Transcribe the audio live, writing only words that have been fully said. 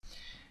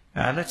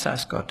Let's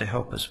ask God to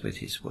help us with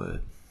his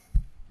word.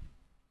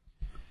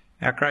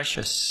 Our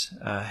gracious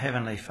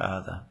Heavenly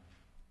Father,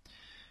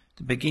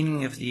 the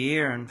beginning of the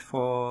year, and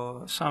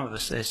for some of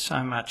us there's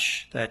so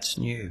much that's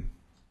new.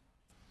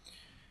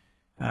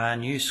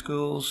 New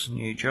schools,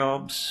 new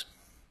jobs,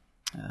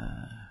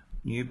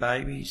 new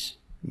babies,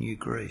 new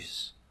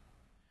griefs.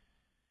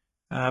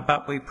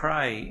 But we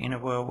pray in a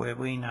world where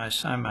we know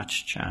so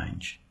much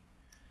change,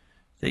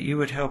 that you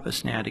would help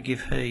us now to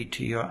give heed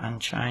to your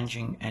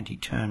unchanging and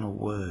eternal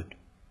word,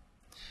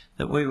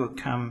 that we would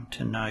come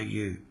to know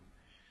you,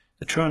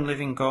 the true and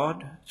living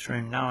God,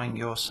 through knowing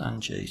your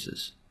Son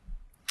Jesus.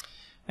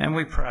 And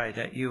we pray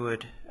that you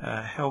would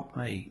help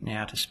me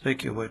now to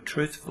speak your word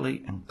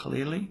truthfully and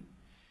clearly,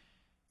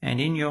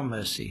 and in your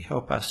mercy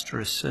help us to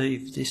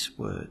receive this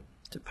word,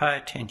 to pay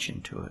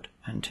attention to it,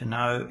 and to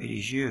know it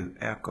is you,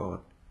 our God,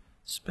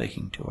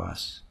 speaking to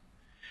us.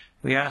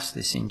 We ask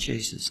this in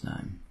Jesus'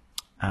 name.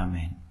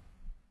 Amen.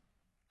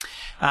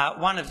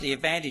 One of the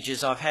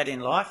advantages I've had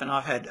in life, and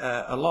I've had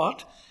a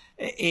lot,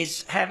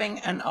 is having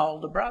an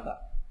older brother.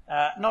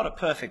 Not a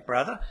perfect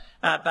brother,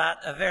 but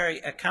a very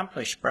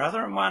accomplished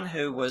brother, and one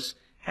who was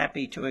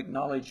happy to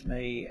acknowledge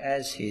me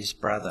as his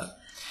brother.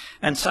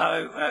 And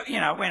so,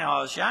 when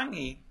I was young,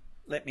 he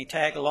let me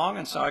tag along,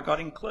 and so I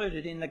got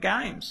included in the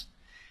games.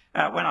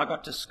 When I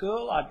got to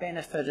school, I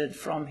benefited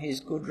from his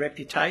good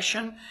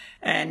reputation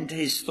and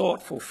his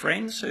thoughtful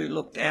friends who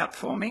looked out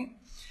for me.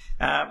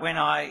 When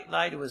I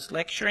later was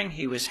lecturing,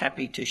 he was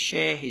happy to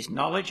share his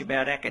knowledge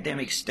about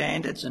academic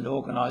standards and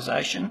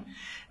organisation,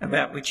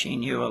 about which he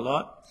knew a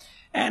lot.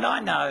 And I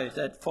know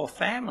that for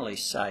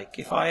family's sake,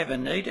 if I ever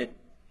needed,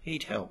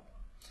 he'd help.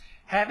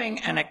 Having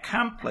an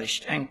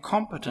accomplished and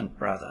competent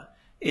brother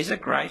is a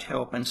great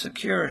help and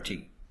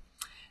security.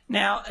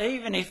 Now,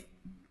 even if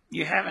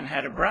you haven't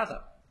had a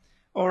brother,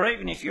 or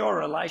even if your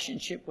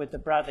relationship with the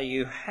brother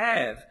you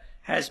have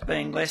has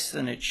been less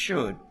than it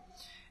should,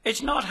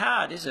 it's not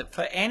hard, is it,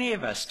 for any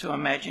of us to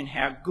imagine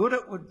how good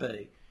it would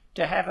be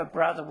to have a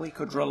brother we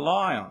could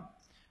rely on,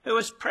 who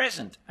was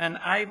present and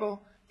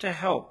able to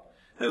help,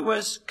 who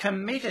was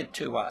committed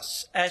to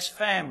us as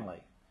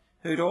family,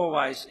 who'd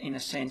always, in a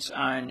sense,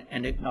 own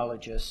and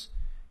acknowledge us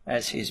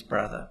as his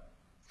brother.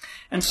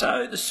 And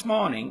so this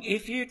morning,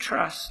 if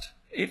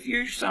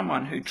you're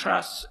someone who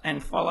trusts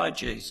and follows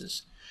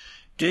Jesus,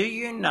 do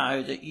you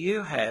know that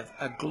you have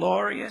a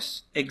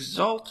glorious,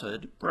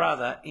 exalted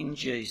brother in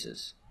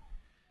Jesus?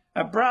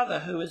 A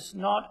brother who is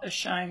not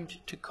ashamed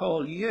to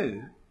call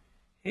you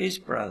his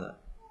brother.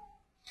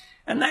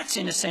 And that's,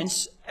 in a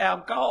sense,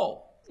 our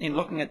goal in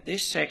looking at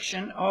this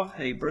section of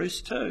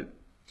Hebrews 2.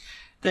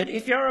 That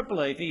if you're a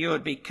believer, you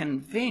would be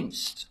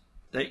convinced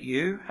that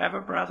you have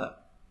a brother,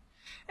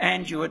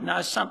 and you would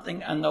know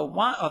something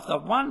of the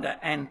wonder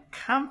and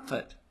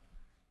comfort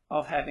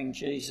of having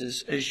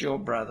Jesus as your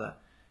brother,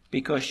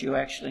 because you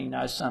actually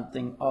know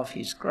something of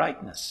his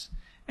greatness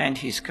and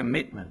his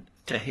commitment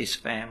to his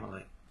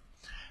family.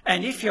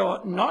 And if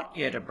you're not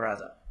yet a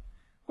brother,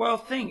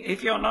 well,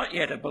 if you're not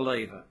yet a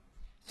believer,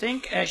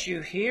 think as you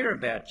hear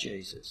about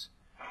Jesus,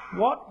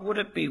 what would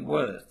it be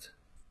worth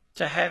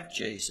to have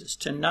Jesus,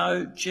 to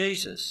know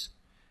Jesus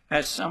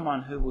as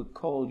someone who would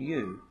call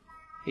you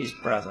his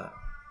brother?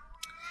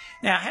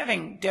 Now,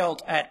 having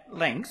dealt at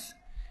length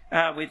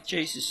with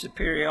Jesus'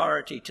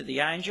 superiority to the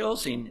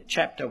angels in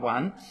chapter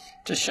 1,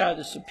 to show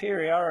the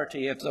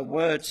superiority of the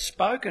word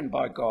spoken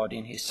by God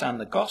in his Son,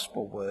 the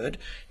gospel word,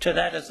 to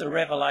that of the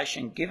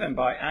revelation given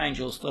by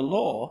angels, the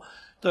law,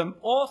 the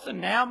author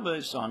now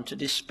moves on to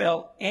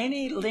dispel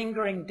any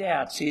lingering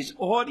doubts his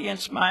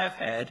audience may have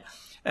had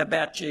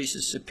about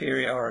Jesus'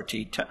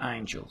 superiority to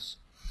angels.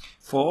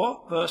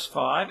 For, verse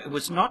 5, it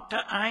was not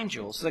to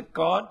angels that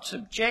God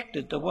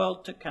subjected the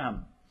world to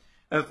come,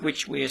 of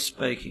which we are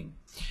speaking.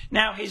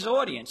 Now, his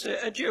audience,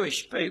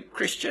 Jewish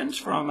Christians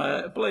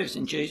believers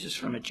in Jesus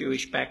from a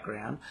Jewish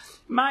background,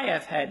 may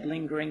have had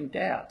lingering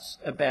doubts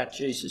about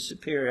Jesus'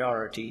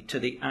 superiority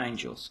to the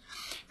angels,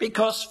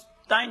 because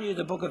they knew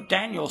the book of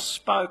Daniel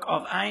spoke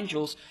of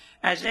angels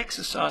as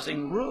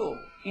exercising rule,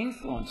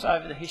 influence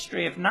over the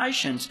history of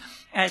nations,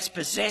 as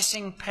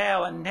possessing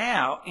power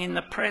now in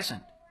the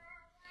present.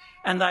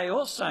 And they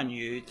also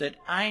knew that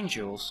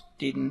angels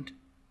didn't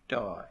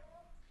die.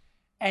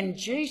 And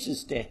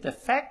Jesus' death, the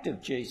fact of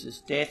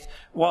Jesus' death,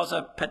 was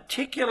a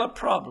particular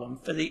problem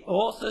for the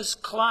author's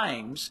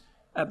claims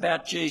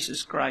about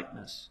Jesus'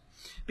 greatness.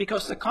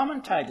 Because the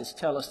commentators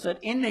tell us that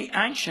in the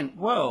ancient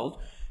world,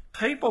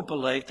 people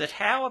believed that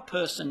how a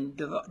person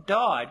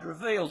died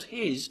revealed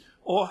his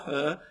or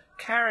her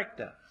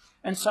character.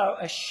 And so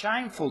a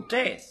shameful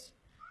death,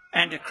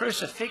 and a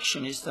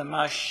crucifixion is the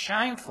most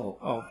shameful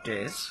of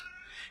deaths,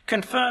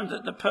 confirmed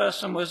that the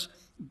person was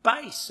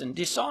base and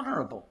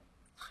dishonourable,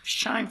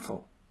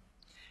 shameful.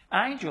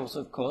 Angels,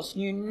 of course,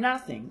 knew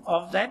nothing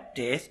of that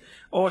death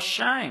or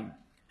shame,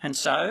 and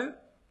so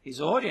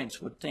his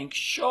audience would think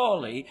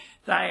surely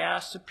they are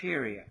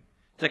superior,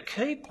 the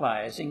key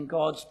players in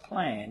God's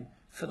plan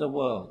for the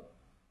world.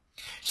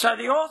 So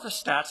the author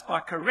starts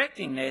by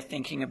correcting their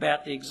thinking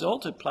about the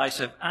exalted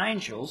place of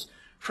angels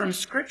from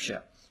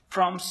Scripture.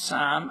 from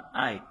Psalm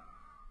 8.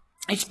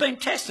 It's been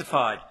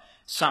testified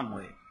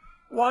somewhere.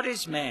 What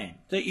is man,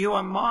 that you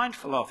are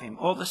mindful of him,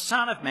 or the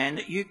Son of Man,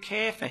 that you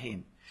care for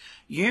him?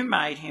 You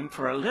made him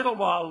for a little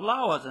while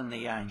lower than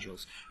the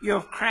angels. You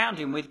have crowned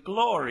him with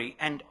glory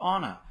and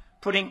honour,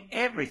 putting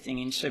everything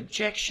in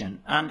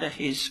subjection under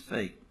his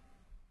feet.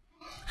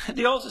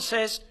 The author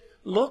says,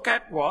 look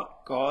at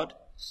what God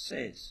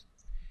says.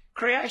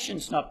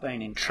 Creation's not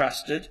been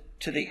entrusted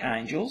to the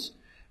angels,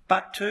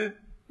 but to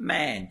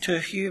man, to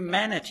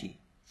humanity.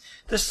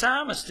 The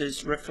psalmist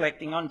is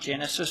reflecting on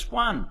Genesis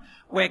 1,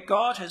 where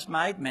God has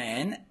made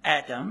man,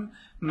 Adam,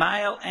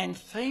 male and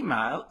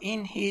female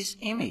in his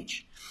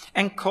image,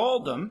 and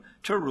called them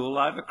to rule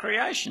over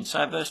creation.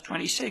 So verse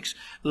 26,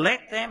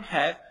 let them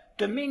have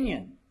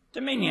dominion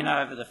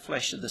over the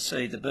flesh of the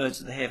sea, the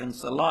birds of the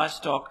heavens, the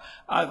livestock,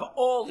 over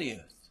all the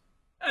earth,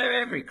 over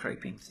every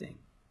creeping thing.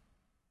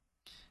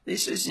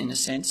 This is, in a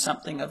sense,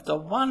 something of the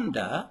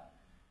wonder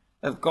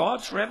of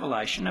God's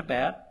revelation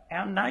about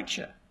our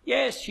nature.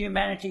 Yes,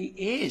 humanity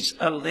is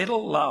a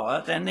little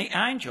lower than the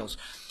angels,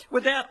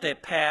 without their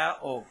power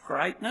or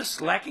greatness,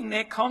 lacking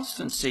their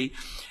constancy,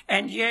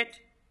 and yet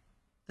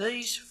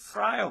these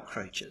frail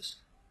creatures,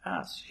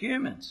 us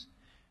humans,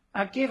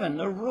 are given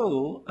the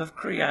rule of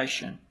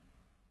creation.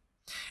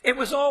 It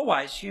was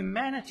always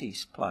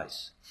humanity's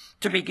place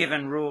to be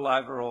given rule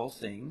over all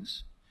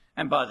things,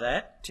 and by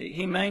that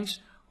he means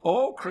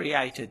all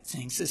created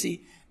things, as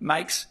he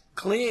makes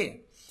clear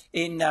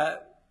in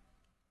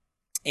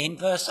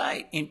verse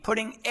 8. In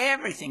putting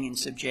everything in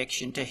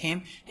subjection to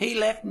him, he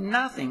left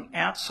nothing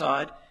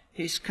outside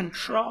his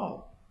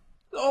control.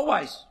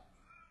 Always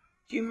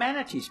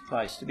humanity's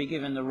place to be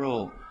given the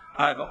rule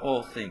over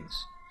all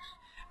things.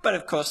 But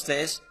of course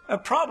there's a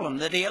problem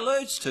that he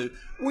alludes to.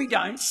 We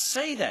don't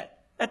see that.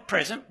 At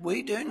present,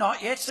 we do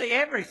not yet see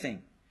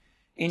everything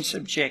in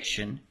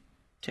subjection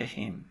to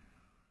him.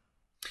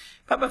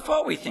 But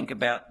before we think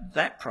about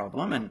that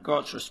problem and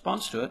God's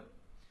response to it,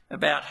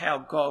 about how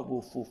God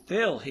will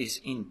fulfil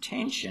his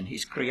intention,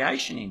 his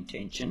creation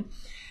intention,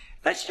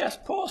 let's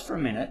just pause for a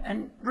minute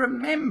and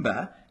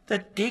remember the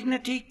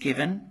dignity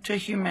given to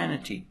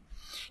humanity.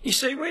 You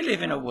see, we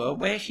live in a world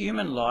where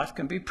human life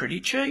can be pretty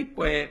cheap,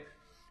 where,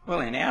 well,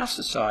 in our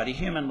society,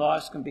 human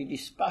lives can be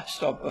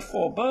disposed of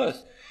before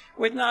birth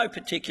with no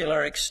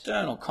particular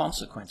external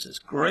consequences.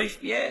 Grief,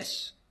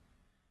 yes,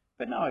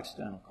 but no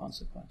external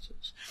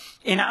consequences.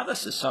 In other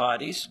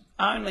societies,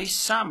 only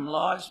some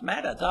lives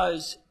matter,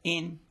 those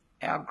in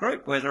our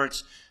group, whether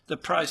it's the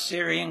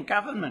pro-Syrian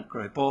government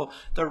group or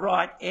the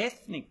right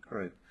ethnic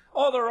group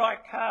or the right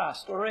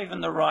caste or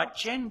even the right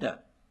gender.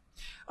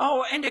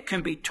 Oh, and it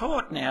can be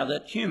taught now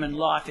that human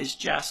life is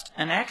just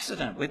an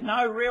accident with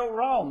no real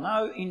role,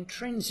 no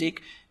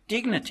intrinsic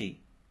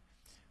dignity.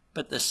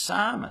 But the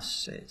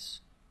psalmist says,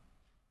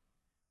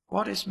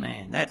 what is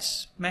man?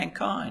 That's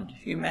mankind,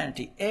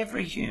 humanity,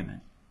 every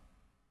human.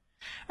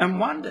 And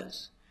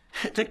wonders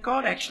that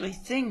God actually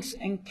thinks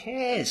and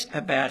cares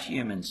about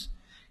humans,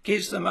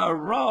 gives them a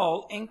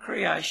role in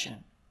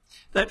creation,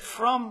 that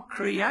from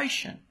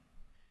creation,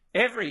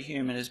 every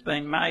human has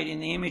been made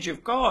in the image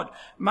of God,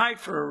 made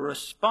for a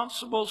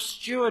responsible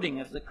stewarding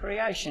of the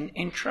creation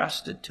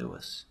entrusted to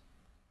us.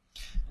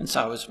 And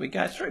so as we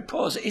go through,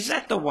 pause, is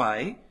that the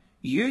way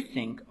you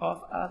think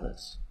of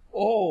others?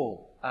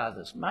 All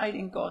others, made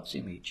in God's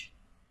image.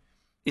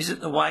 Is it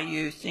the way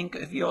you think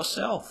of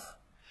yourself?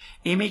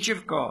 Image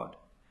of God,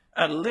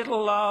 a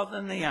little lower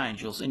than the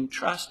angels,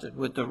 entrusted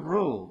with the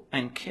rule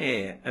and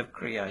care of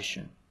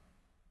creation.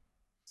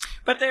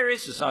 But there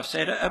is, as I've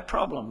said, a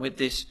problem with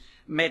this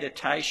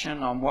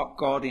meditation on what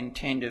God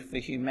intended for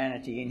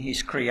humanity in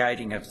his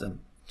creating of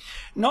them.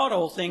 Not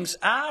all things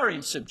are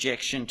in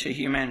subjection to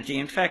humanity.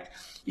 In fact,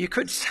 you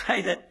could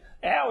say that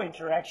our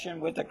interaction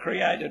with the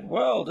created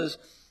world is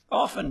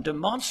often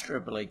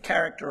demonstrably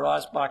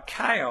characterised by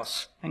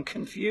chaos and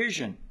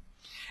confusion,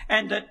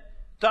 and that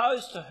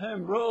those to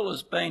whom rule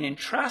has been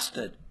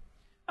entrusted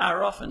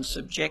are often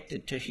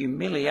subjected to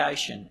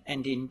humiliation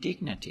and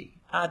indignity,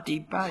 are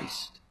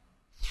debased.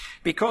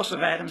 Because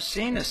of Adam's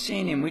sin, a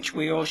sin in which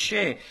we all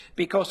share,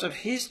 because of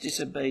his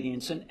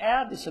disobedience and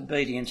our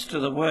disobedience to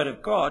the word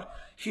of God,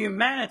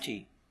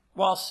 humanity,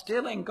 while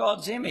still in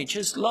God's image,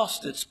 has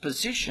lost its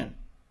position.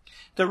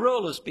 The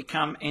rulers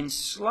become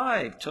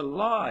enslaved to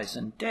lies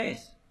and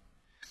death.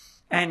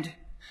 And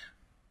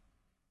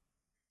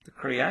the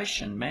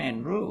creation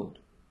man ruled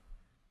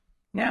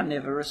now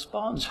never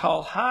responds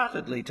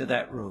wholeheartedly to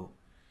that rule,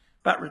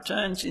 but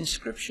returns in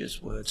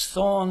Scripture's words,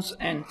 thorns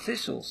and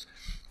thistles,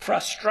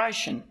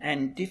 frustration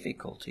and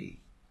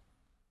difficulty.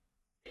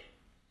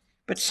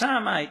 But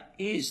Psalm 8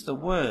 is the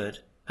word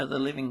of the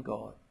living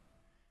God,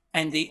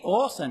 and the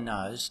author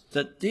knows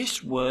that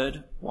this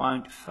word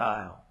won't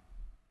fail.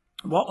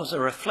 What was a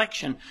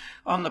reflection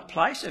on the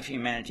place of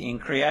humanity in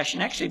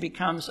creation actually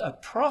becomes a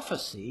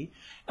prophecy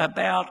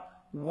about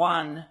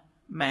one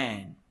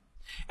man.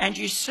 And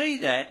you see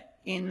that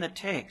in the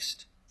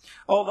text.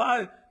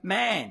 Although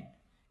man,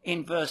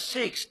 in verse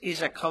 6,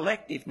 is a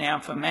collective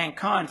noun for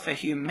mankind, for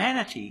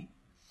humanity,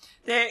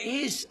 there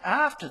is,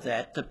 after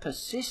that, the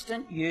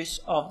persistent use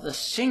of the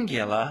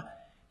singular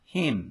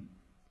him.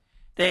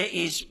 There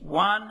is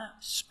one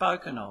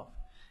spoken of,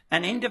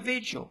 an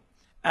individual,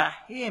 a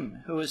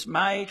him who is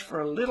made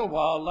for a little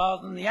while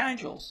lower than the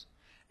angels,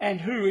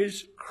 and who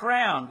is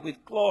crowned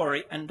with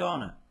glory and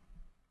honour.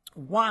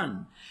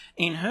 One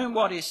in whom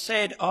what is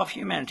said of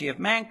humanity, of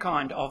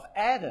mankind, of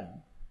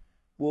Adam,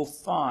 will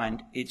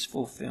find its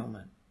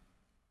fulfilment.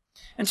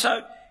 And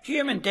so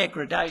human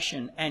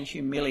degradation and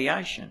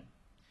humiliation,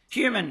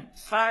 human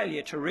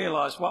failure to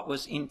realise what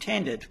was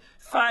intended,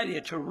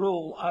 failure to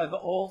rule over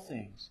all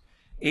things,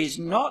 is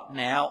not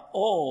now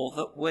all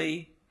that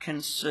we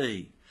can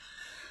see.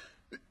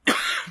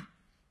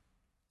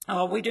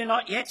 We do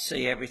not yet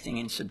see everything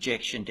in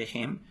subjection to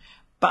him,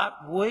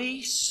 but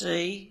we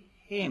see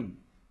him,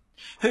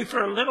 who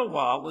for a little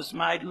while was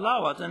made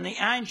lower than the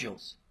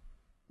angels,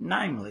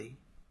 namely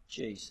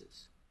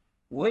Jesus.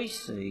 We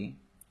see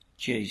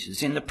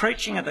Jesus. In the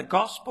preaching of the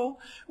gospel,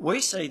 we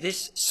see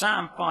this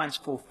psalm finds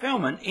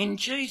fulfilment in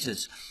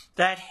Jesus,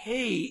 that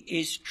he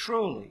is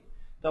truly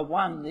the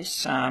one this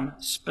psalm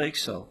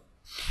speaks of.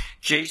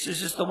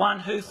 Jesus is the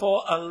one who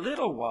for a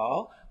little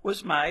while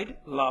was made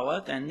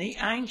lower than the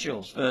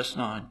angels, verse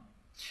 9.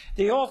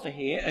 The author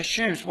here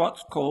assumes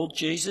what's called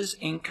Jesus'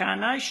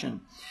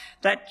 incarnation,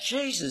 that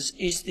Jesus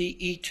is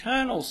the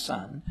eternal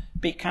Son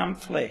become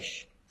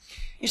flesh.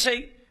 You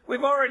see,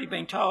 we've already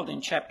been told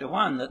in chapter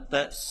 1 that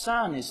the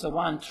Son is the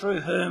one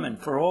through whom and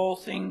for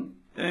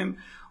whom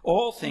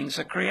all things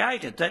are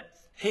created, that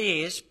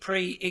he is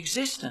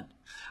pre-existent.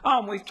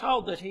 And we've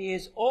told that he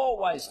is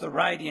always the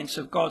radiance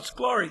of God's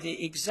glory,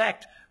 the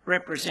exact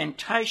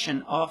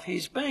representation of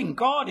his being.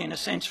 God, in a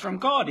sense, from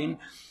God. In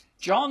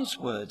John's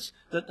words,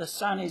 that the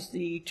Son is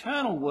the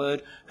eternal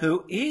Word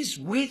who is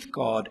with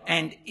God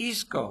and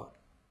is God.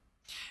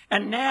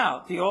 And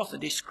now the author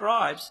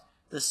describes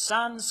the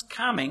Son's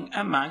coming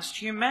amongst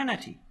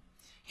humanity,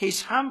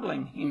 his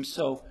humbling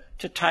himself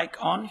to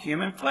take on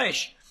human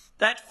flesh,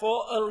 that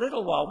for a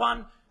little while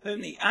one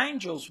whom the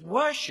angels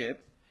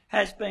worship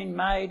has been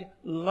made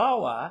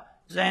lower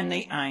than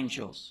the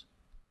angels.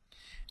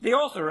 The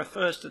author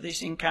refers to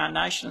this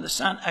incarnation of the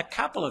Son a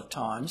couple of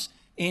times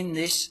in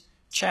this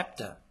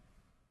chapter.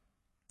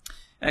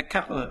 A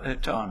couple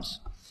of times.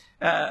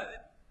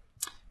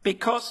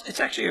 Because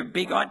it's actually a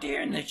big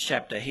idea in this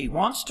chapter. He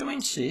wants to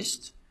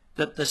insist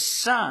that the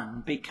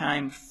Son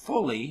became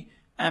fully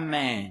a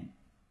man.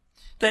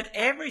 That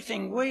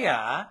everything we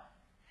are,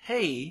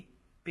 he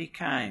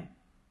became.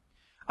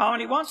 Oh,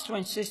 and he wants to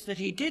insist that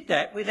he did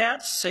that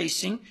without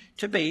ceasing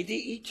to be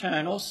the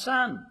eternal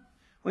Son.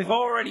 We've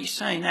already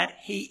seen that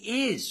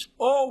he is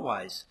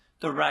always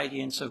the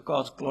radiance of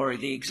God's glory,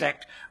 the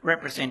exact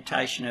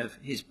representation of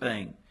his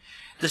being.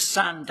 The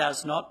Son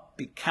does not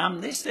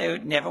become this. There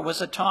never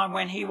was a time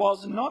when he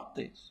was not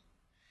this.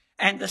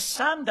 And the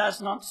Son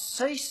does not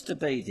cease to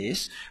be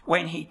this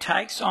when he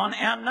takes on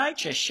our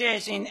nature,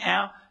 shares in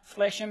our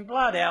flesh and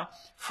blood, our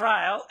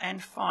frail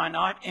and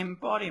finite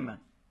embodiment.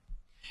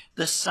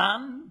 The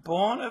Son,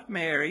 born of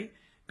Mary,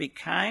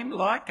 became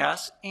like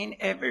us in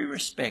every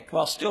respect,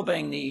 while still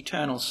being the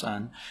eternal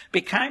Son,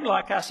 became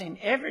like us in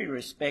every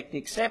respect,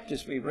 except,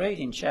 as we read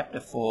in chapter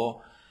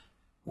 4,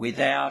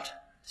 without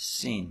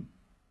sin.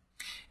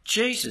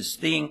 Jesus,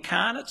 the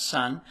incarnate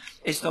Son,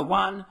 is the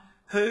one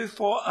who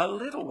for a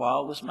little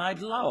while was made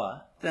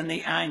lower than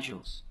the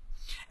angels.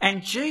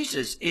 And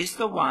Jesus is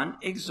the one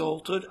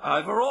exalted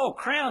over all,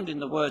 crowned, in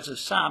the words of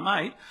Psalm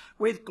 8,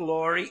 with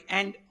glory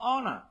and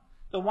honour,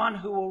 the one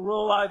who will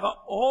rule over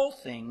all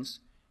things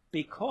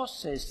because,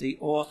 says the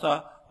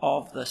author,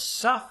 of the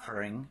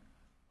suffering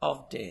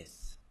of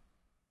death.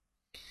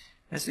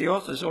 As the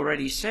author's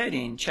already said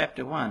in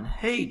chapter 1,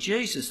 he,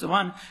 Jesus, the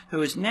one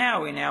who is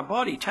now in our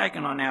body,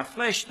 taken on our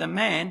flesh, the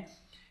man,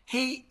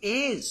 he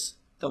is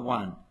the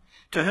one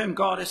to whom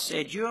God has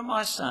said, you are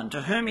my Son,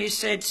 to whom he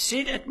said,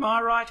 sit at my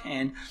right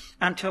hand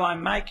until I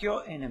make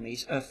your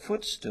enemies a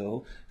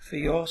footstool for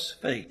your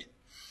feet.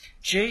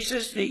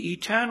 Jesus, the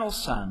eternal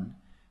Son,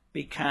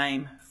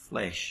 became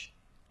flesh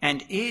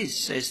and is,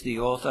 says the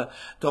author,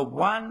 the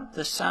one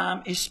the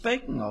psalm is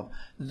speaking of,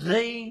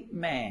 the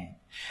man,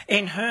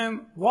 in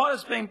whom what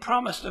has been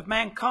promised of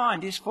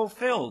mankind is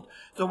fulfilled,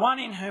 the one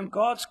in whom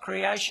God's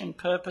creation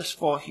purpose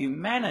for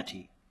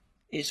humanity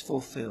is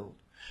fulfilled.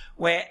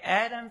 Where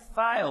Adam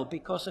failed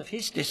because of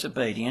his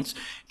disobedience,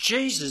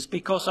 Jesus,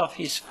 because of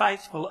his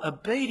faithful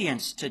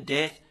obedience to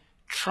death,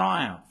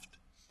 triumphed,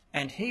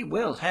 and he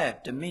will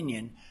have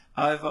dominion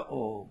over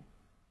all.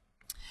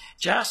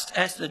 Just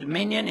as the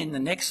dominion in the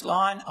next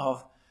line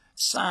of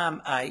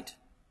Psalm 8,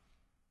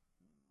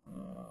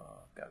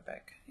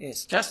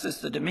 just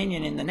as the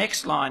dominion in the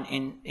next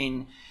line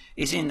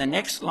is in the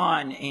next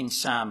line in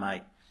Psalm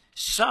 8,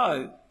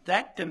 so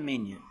that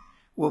dominion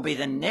will be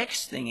the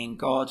next thing in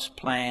God's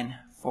plan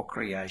for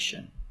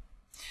creation.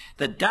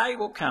 The day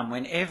will come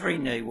when every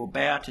knee will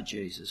bow to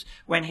Jesus,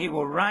 when he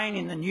will reign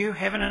in the new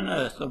heaven and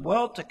earth, the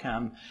world to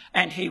come,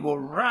 and he will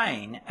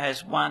reign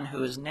as one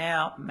who is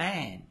now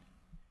man,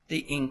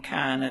 the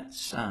incarnate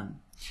Son.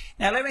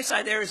 Now, let me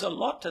say there is a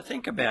lot to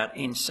think about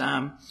in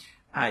Psalm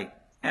 8,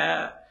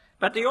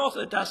 but the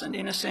author doesn't,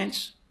 in a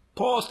sense,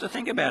 pause to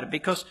think about it,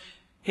 because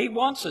he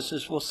wants us,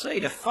 as we'll see,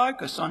 to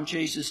focus on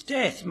Jesus'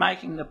 death,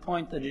 making the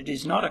point that it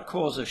is not a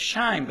cause of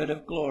shame but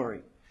of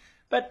glory.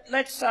 But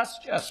let's us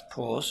just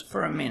pause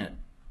for a minute.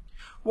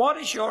 What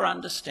is your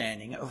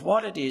understanding of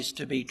what it is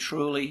to be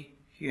truly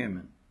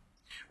human?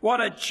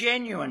 What a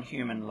genuine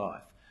human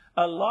life,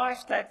 a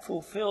life that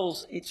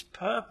fulfills its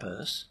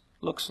purpose,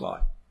 looks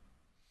like?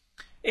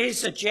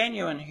 Is a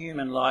genuine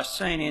human life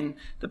seen in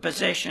the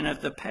possession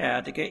of the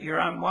power to get your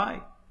own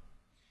way?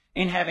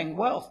 In having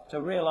wealth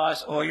to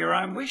realise all your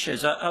own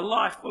wishes, a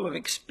life full of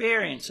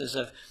experiences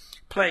of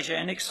pleasure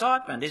and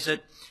excitement? Is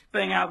it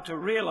being able to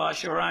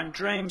realise your own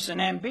dreams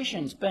and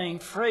ambitions, being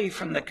free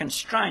from the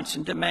constraints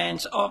and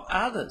demands of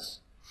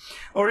others?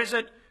 Or is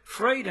it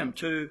freedom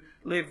to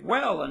live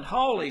well and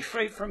wholly,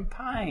 free from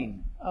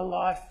pain, a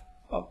life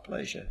of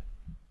pleasure?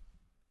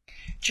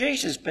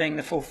 Jesus, being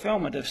the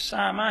fulfilment of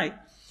Psalm 8,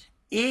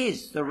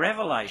 is the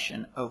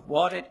revelation of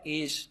what it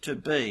is to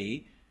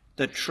be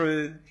the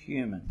true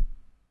human.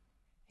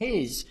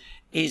 His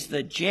is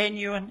the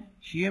genuine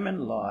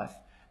human life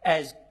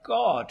as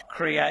God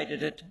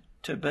created it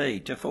to be,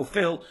 to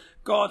fulfil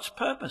God's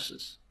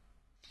purposes.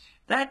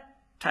 That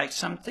takes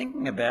some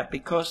thinking about,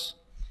 because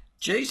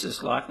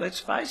Jesus' life, let's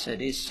face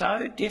it, is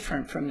so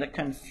different from the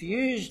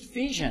confused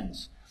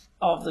visions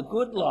of the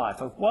good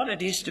life, of what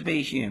it is to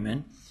be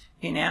human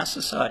in our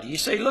society. You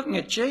see, looking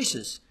at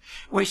Jesus,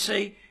 we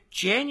see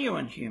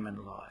genuine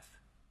human life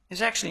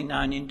is actually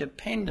known in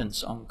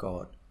dependence on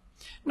God,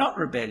 not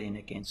rebellion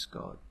against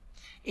God.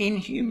 In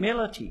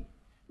humility,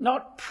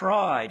 not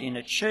pride in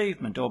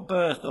achievement or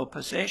birth or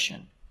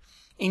possession.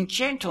 In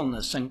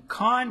gentleness and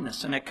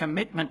kindness and a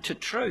commitment to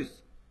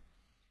truth,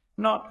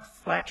 not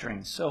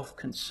flattering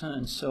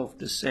self-concern,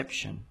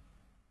 self-deception.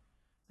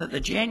 That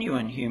the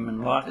genuine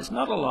human life is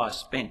not a life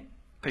spent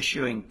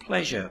pursuing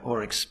pleasure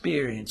or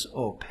experience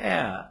or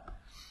power,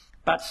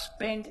 but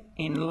spent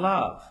in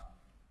love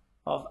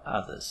of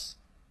others.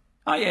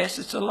 Oh yes,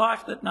 it's a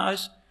life that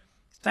knows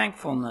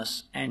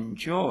thankfulness and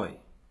joy,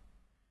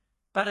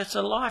 but it's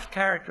a life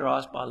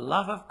characterised by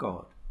love of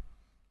God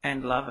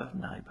and love of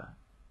neighbour.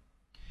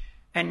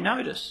 And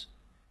notice,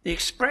 the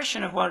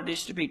expression of what it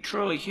is to be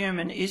truly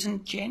human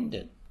isn't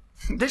gendered.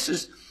 This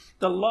is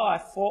the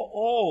life for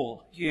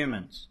all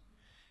humans.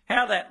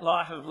 How that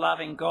life of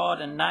loving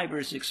God and neighbour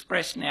is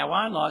expressed in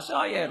our own lives,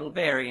 oh yeah, it'll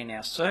vary in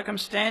our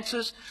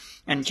circumstances,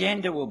 and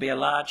gender will be a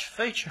large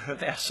feature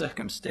of our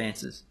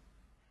circumstances.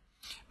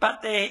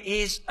 But there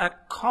is a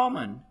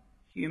common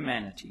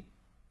humanity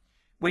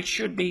which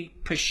should be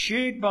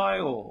pursued by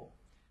all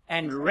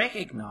and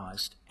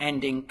recognised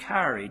and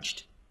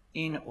encouraged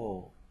in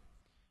all.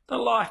 The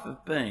life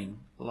of being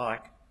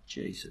like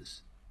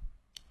Jesus.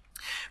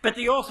 But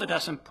the author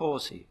doesn't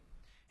pause here.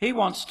 He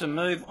wants to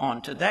move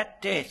on to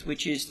that death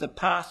which is the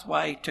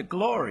pathway to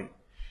glory,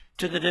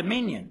 to the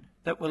dominion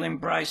that will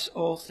embrace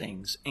all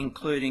things,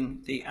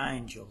 including the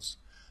angels.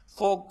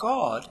 For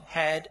God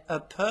had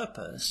a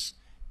purpose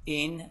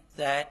in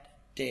that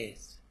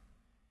death.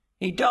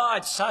 He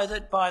died so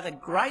that by the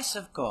grace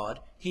of God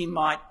he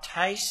might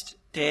taste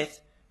death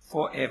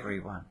for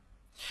everyone.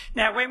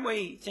 Now, when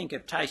we think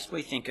of taste,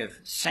 we think of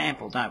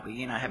sample, don't we?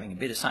 You know, having a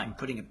bit of something,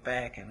 putting it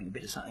back, having a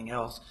bit of something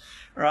else,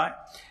 right?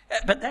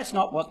 But that's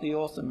not what the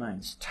author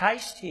means.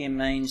 Taste here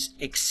means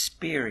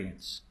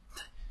experience.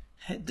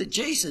 That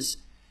Jesus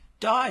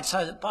died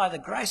so that by the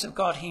grace of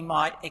God he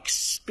might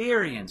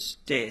experience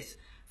death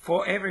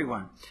for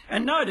everyone.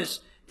 And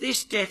notice,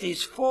 this death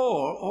is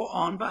for or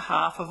on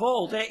behalf of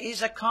all. There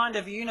is a kind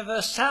of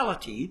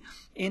universality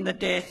in the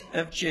death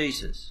of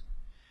Jesus.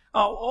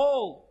 Oh,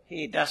 all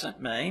here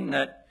doesn't mean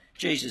that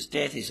Jesus'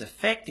 death is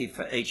effective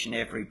for each and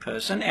every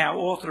person. Our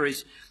author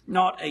is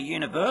not a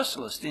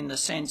universalist in the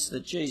sense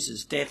that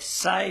Jesus' death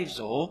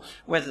saves all,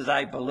 whether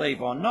they believe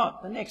or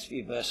not. The next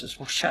few verses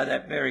will show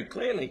that very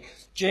clearly.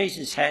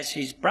 Jesus has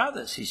his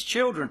brothers, his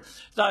children,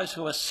 those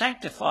who are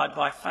sanctified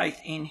by faith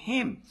in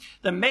him.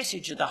 The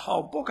message of the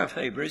whole book of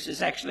Hebrews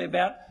is actually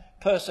about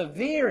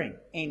persevering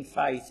in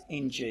faith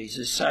in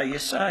Jesus, so you're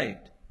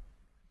saved.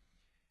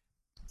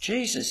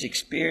 Jesus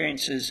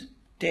experiences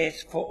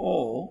death for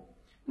all,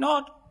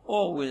 not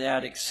all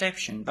without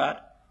exception,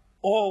 but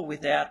all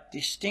without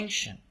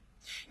distinction.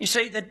 You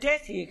see, the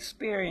death he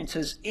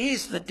experiences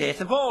is the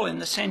death of all, in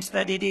the sense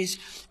that it is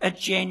a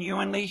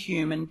genuinely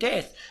human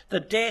death, the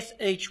death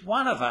each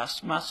one of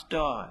us must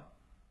die.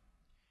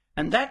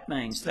 And that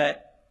means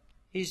that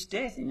his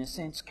death, in a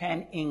sense,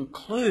 can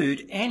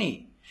include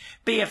any,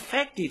 be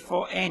effective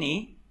for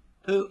any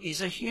who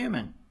is a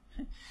human,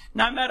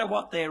 no matter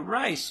what their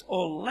race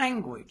or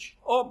language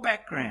or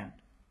background.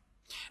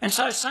 And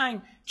so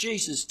saying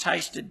Jesus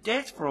tasted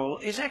death for all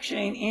is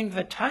actually an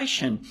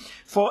invitation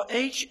for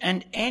each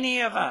and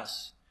any of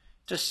us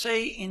to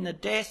see in the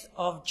death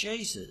of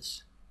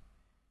Jesus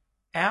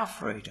our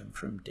freedom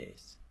from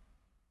death,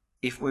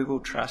 if we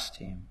will trust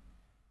him,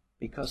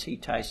 because he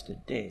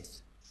tasted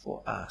death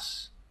for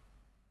us.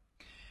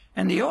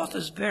 And the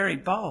author's very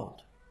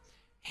bold.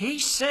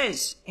 he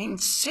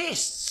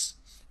insists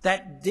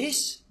that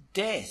this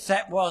death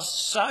that was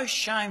so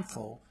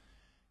shameful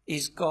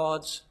is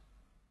God's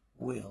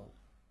will.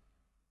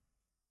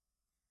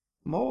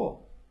 More,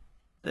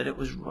 that it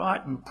was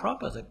right and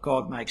proper that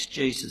God makes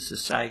Jesus the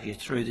Saviour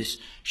through this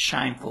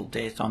shameful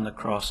death on the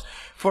cross.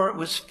 For it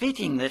was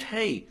fitting that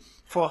he,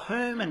 for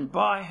whom and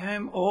by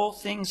whom all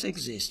things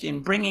exist, in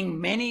bringing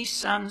many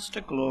sons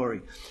to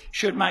glory,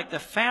 should make the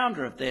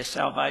founder of their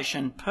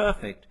salvation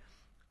perfect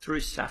through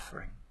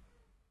suffering.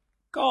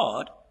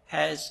 God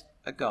has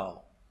a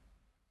goal.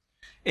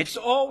 It's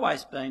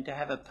always been to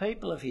have a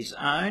people of his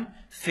own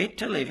fit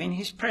to live in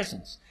his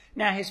presence.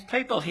 Now, his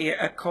people here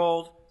are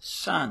called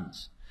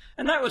sons.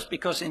 And that was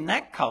because in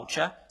that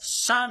culture,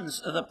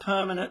 sons are the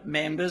permanent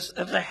members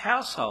of the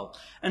household.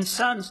 And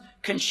sons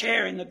can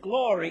share in the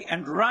glory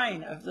and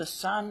reign of the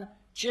Son,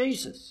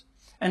 Jesus.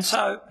 And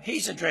so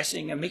he's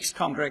addressing a mixed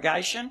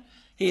congregation.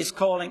 He is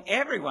calling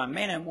everyone,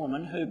 men and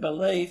women, who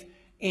believe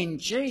in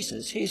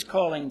Jesus. He's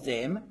calling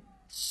them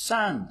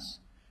sons,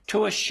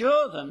 to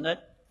assure them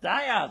that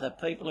they are the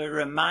people who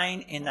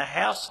remain in the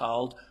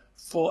household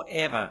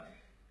forever.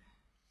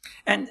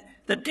 And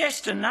the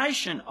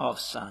destination of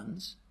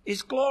sons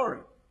is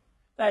glory.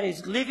 That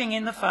is, living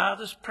in the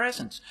Father's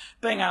presence,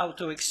 being able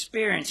to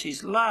experience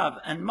his love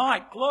and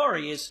might.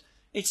 Glory is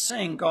it's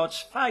seeing God's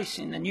face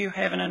in the new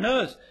heaven and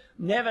earth,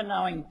 never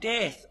knowing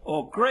death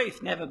or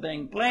grief, never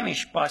being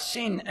blemished by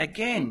sin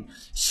again,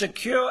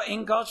 secure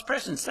in God's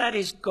presence. That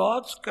is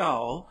God's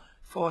goal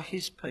for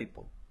his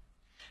people.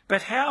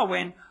 But how,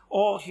 when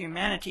all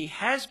humanity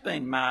has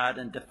been marred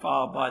and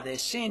defiled by their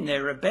sin,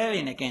 their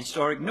rebellion against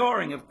or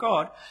ignoring of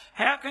God,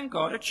 how can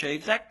God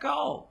achieve that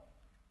goal?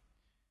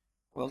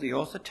 Well, the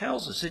author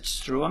tells us it's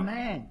through a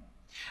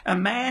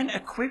man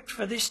equipped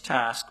for this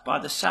task by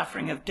the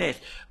suffering of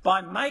death,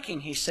 by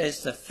making, he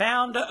says, the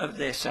founder of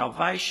their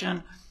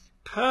salvation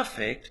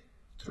perfect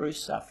through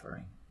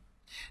suffering.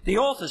 The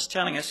author's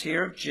telling us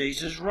here of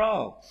Jesus'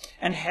 role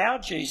and how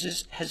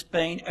Jesus has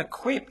been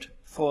equipped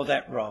for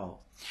that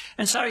role.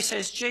 And so he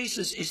says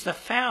Jesus is the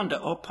founder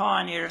or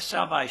pioneer of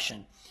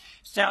salvation.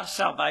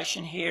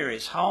 Salvation here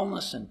is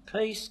wholeness and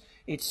peace,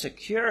 it's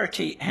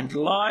security and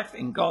life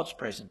in God's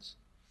presence.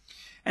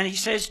 And he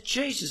says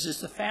Jesus is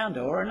the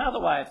founder, or another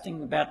way of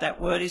thinking about that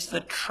word is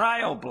the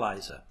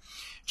trailblazer.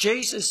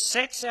 Jesus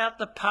sets out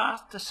the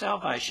path to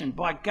salvation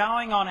by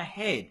going on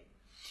ahead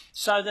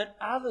so that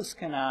others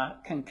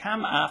can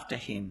come after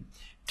him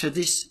to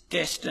this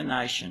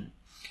destination.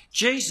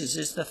 Jesus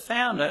is the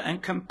founder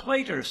and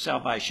completer of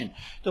salvation,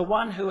 the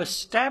one who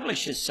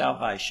establishes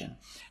salvation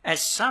as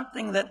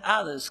something that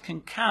others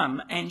can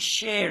come and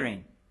share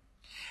in.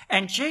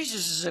 And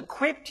Jesus is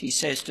equipped, he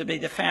says, to be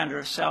the founder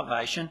of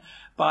salvation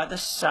by the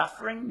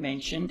suffering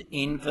mentioned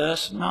in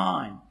verse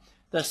 9,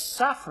 the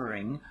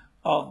suffering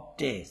of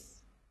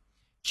death.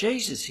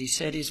 Jesus, he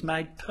said, is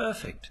made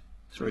perfect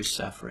through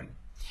suffering.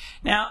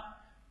 Now,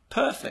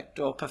 perfect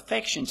or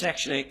perfection is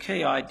actually a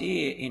key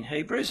idea in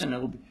Hebrews, and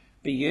it'll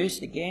be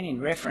used again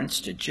in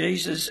reference to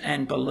Jesus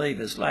and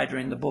believers later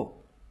in the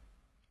book.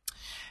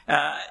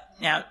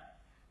 Now,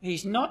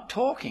 he's not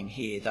talking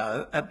here,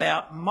 though,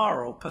 about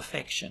moral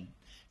perfection.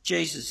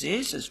 Jesus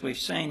is, as we've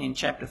seen in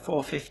chapter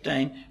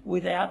 4:15,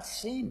 without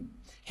sin.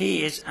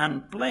 He is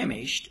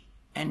unblemished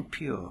and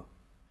pure.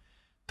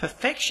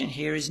 Perfection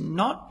here is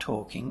not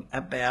talking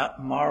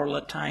about moral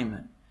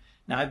attainment.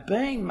 No,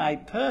 being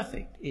made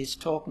perfect is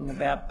talking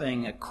about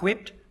being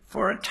equipped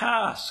for a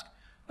task,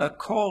 a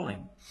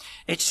calling.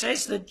 It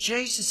says that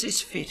Jesus is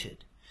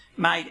fitted,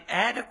 made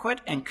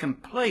adequate and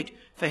complete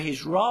for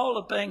his role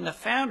of being the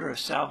founder of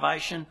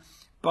salvation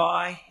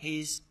by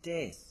his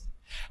death.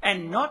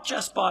 And not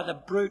just by the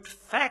brute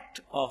fact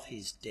of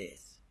his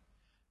death,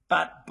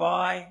 but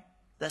by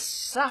the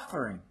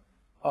suffering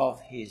of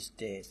his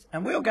death.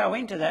 And we'll go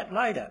into that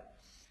later.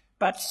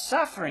 But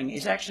suffering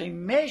is actually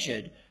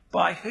measured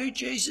by who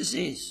Jesus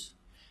is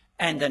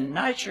and the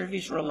nature of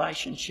his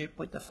relationship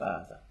with the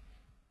Father.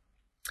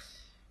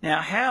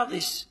 Now, how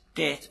this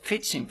death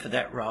fits him for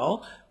that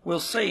role, we'll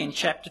see in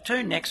chapter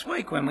 2 next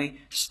week when we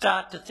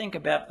start to think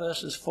about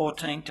verses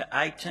 14 to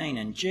 18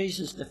 and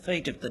Jesus'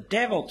 defeat of the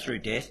devil through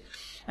death,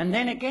 and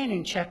then again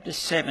in chapter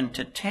 7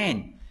 to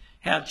 10,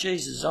 how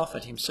Jesus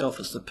offered himself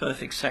as the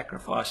perfect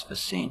sacrifice for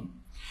sin.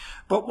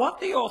 But what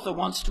the author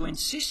wants to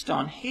insist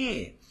on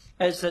here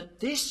is that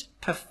this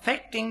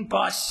perfecting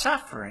by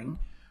suffering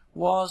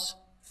was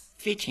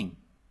fitting.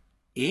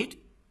 It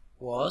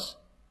was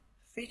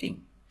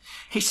fitting.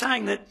 He's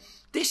saying that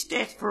this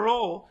death for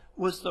all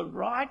was the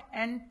right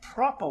and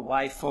proper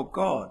way for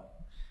God.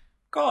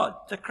 God,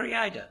 the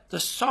Creator, the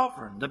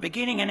Sovereign, the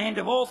beginning and end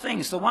of all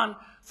things, the one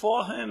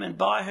for whom and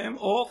by whom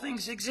all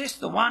things exist,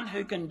 the one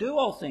who can do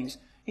all things.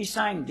 He's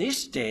saying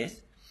this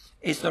death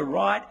is the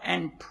right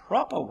and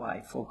proper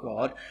way for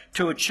God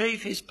to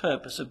achieve his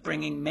purpose of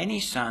bringing many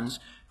sons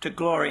to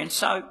glory. And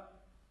so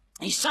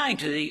he's saying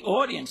to the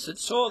audience that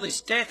saw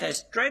this death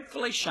as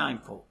dreadfully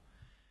shameful,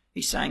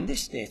 he's saying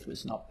this death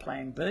was not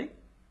plan B.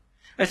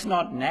 It's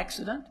not an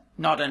accident.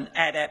 not an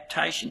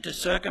adaptation to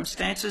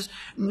circumstances,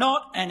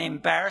 not an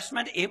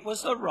embarrassment. It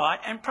was the right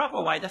and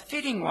proper way, the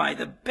fitting way,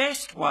 the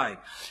best way.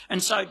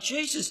 And so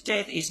Jesus'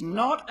 death is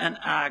not an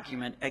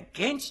argument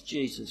against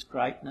Jesus'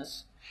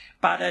 greatness,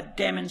 but a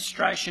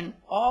demonstration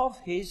of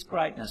his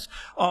greatness,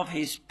 of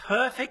his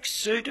perfect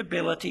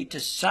suitability to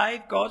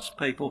save God's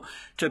people,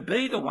 to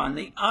be the one,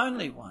 the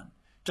only one,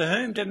 to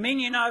whom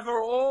dominion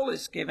over all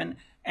is given,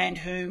 and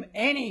whom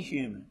any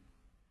human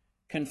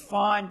can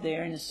find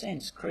there, in a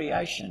sense,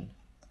 creation,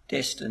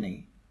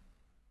 destiny.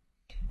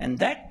 And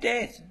that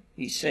death,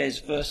 he says,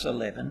 verse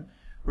 11,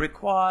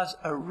 requires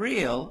a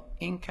real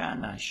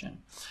incarnation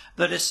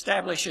that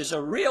establishes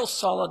a real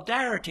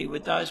solidarity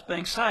with those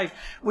being saved,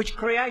 which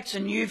creates a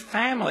new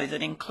family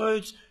that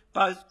includes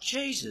both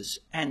Jesus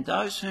and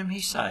those whom he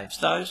saves,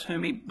 those who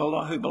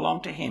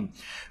belong to him.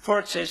 For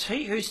it says,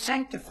 he who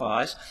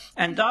sanctifies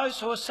and those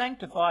who are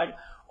sanctified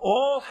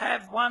all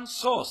have one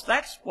source.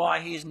 That's why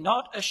he is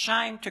not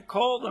ashamed to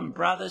call them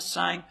brothers,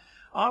 saying,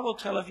 I will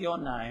tell of your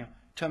name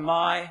to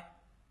my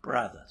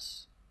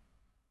brothers.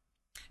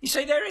 You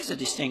see, there is a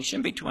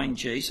distinction between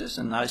Jesus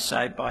and those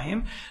saved by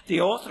him. The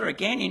author,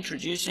 again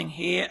introducing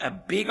here a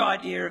big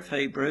idea of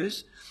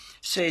Hebrews,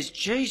 says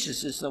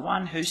Jesus is the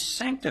one who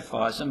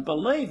sanctifies, and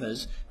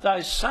believers,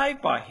 those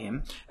saved by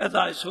him, are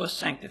those who are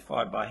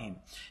sanctified by him.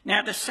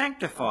 Now, to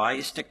sanctify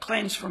is to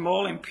cleanse from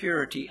all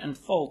impurity and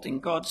fault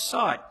in God's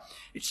sight.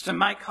 It's to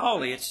make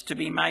holy. It's to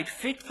be made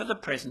fit for the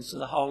presence of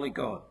the holy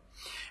God.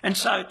 And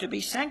so to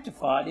be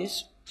sanctified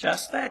is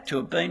just that, to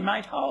have been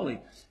made holy,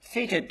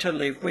 fitted to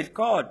live with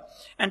God.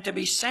 And to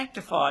be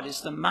sanctified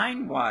is the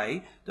main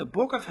way the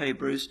book of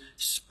Hebrews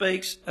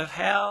speaks of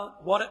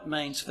what it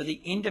means for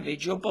the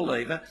individual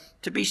believer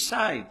to be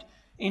saved.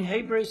 In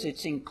Hebrews,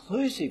 it's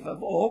inclusive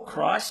of all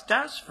Christ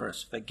does for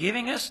us,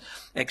 forgiving us,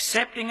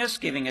 accepting us,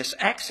 giving us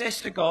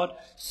access to God,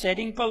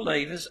 setting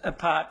believers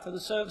apart for the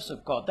service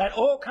of God. That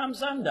all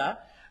comes under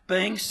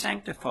being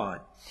sanctified.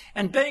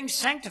 And being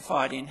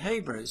sanctified in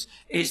Hebrews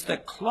is the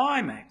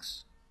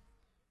climax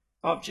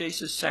of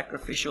Jesus'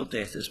 sacrificial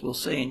death, as we'll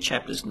see in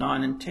chapters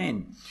 9 and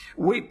 10.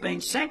 We've been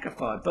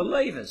sanctified,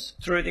 believers,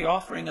 through the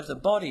offering of the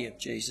body of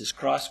Jesus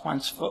Christ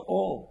once for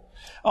all.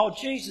 Oh,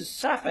 Jesus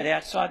suffered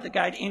outside the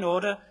gate in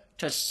order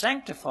to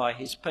sanctify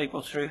his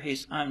people through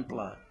his own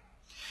blood.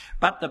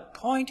 But the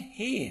point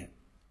here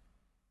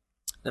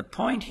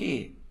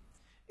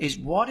is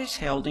what is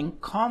held in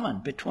common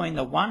between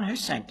the one who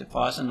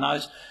sanctifies and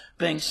those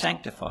being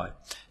sanctified.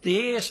 The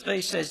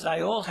ESV says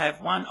they all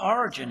have one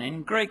origin.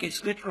 In Greek,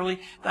 it's literally,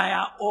 they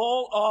are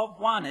all of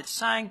one. It's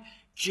saying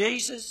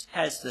Jesus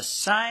has the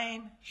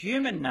same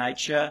human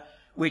nature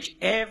which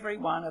every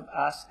one of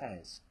us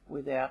has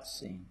without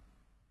sin.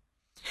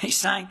 He's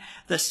saying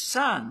the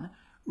Son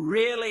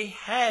really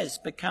has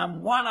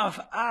become one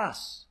of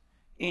us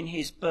in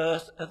his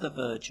birth of the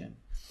Virgin,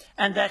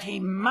 and that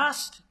he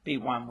must be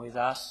one with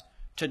us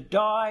to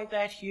die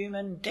that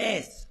human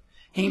death.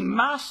 He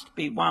must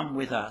be one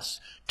with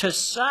us to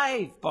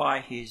save by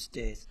his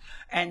death.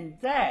 And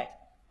that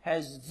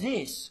has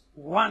this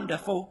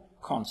wonderful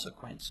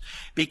consequence.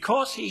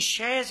 Because he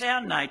shares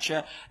our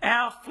nature,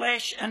 our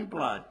flesh and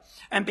blood,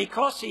 and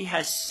because he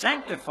has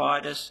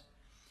sanctified us,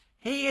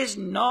 he is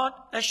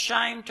not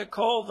ashamed to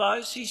call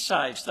those he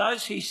saves,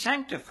 those he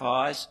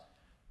sanctifies,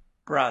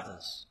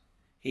 brothers.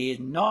 He is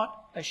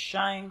not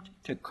ashamed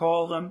to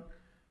call them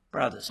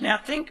brothers. Now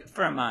think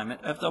for a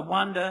moment of the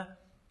wonder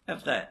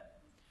of that.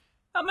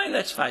 I mean,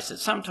 let's face it,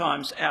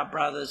 sometimes our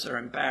brothers are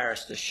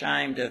embarrassed,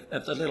 ashamed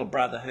of the little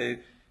brother who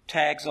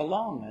tags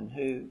along and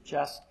who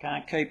just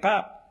can't keep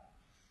up.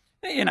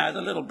 You know,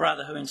 the little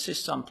brother who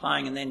insists on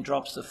playing and then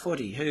drops the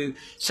footy, who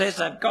says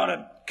they've got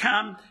to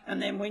come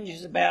and then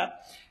whinges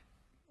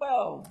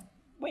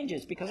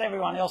because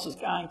everyone else is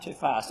going too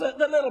fast.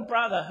 The little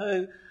brother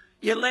who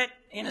you let,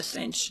 in a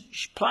sense,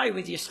 play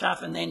with your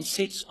stuff and then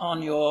sits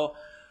on your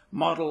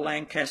model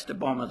Lancaster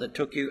bomber that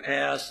took you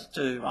hours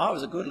to... I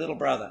was a good little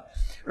brother,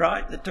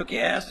 right, that took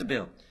you hours to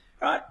build,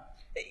 right?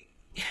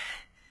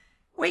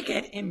 We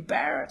get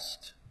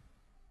embarrassed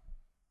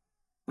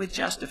with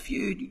just a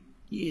few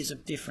years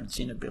of difference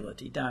in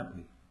ability,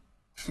 don't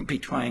we,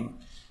 between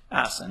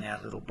us and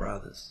our little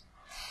brothers.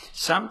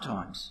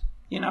 Sometimes,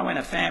 you know, when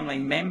a family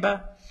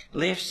member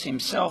lifts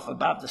himself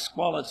above the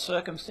squalid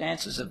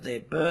circumstances of their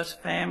birth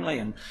family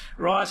and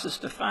rises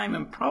to fame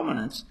and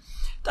prominence,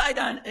 they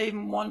don't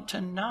even want to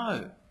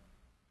know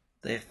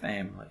their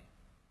family.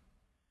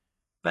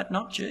 But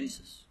not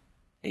Jesus.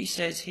 He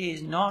says he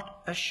is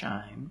not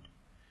ashamed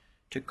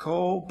to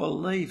call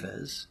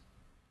believers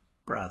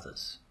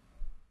brothers.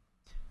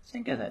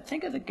 Think of that.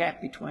 Think of the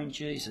gap between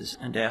Jesus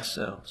and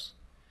ourselves.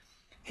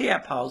 He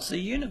upholds the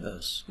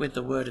universe with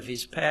the word of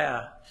his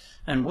power,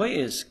 and we,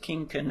 as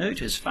King Canute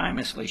has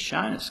famously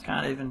shown us,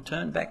 can't even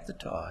turn back the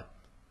tide.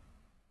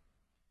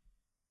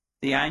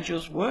 The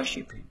angels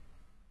worship him.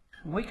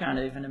 We can't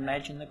even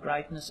imagine the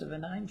greatness of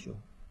an angel.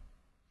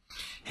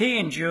 He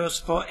endures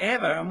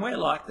forever, and we're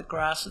like the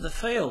grass of the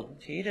field,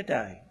 here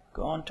today,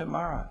 gone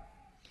tomorrow.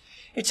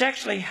 It's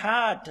actually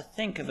hard to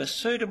think of a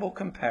suitable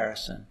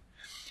comparison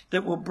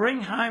that will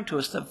bring home to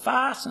us the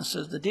vastness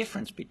of the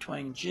difference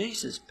between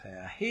Jesus'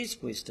 power,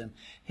 his wisdom,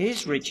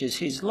 his riches,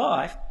 his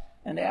life,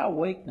 and our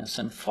weakness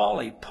and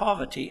folly,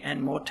 poverty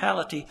and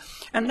mortality.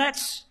 And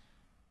that's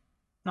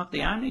not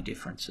the only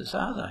differences,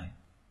 are they?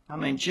 I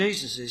mean,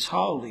 Jesus is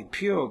holy,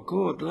 pure,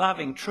 good,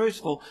 loving,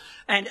 truthful,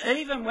 and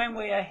even when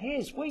we are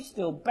his, we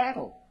still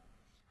battle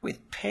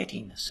with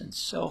pettiness and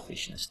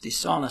selfishness,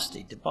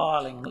 dishonesty,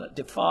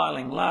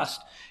 defiling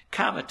lust,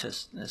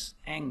 covetousness,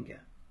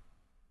 anger.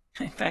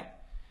 In fact,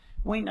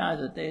 we know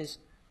that there's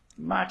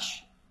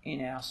much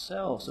in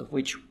ourselves of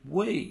which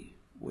we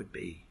would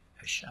be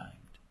ashamed.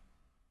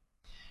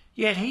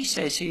 Yet he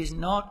says he is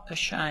not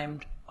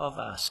ashamed of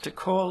us, to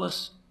call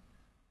us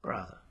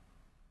brother,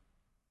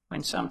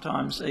 when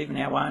sometimes even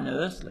our own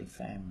earthly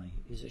family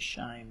is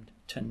ashamed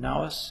to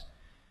know us.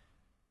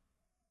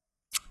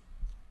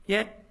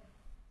 Yet,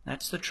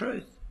 that's the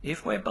truth.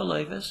 If we're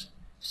believers,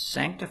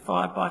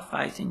 sanctified by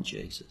faith in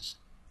Jesus,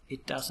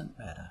 it doesn't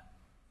matter.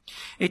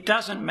 It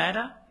doesn't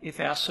matter if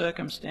our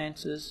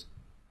circumstances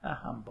are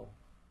humble.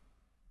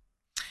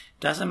 It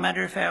doesn't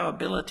matter if our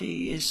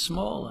ability is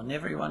small and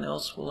everyone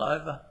else will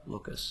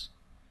overlook us.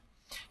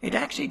 It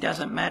actually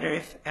doesn't matter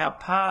if our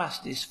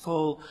past is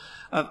full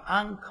of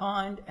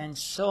unkind and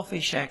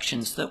selfish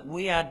actions that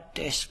we are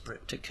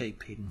desperate to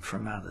keep hidden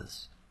from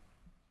others.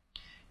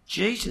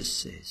 Jesus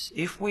says,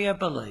 if we are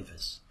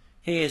believers,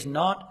 he is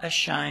not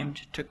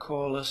ashamed to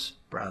call us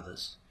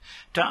brothers,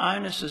 to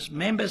own us as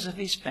members of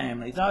his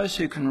family, those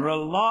who can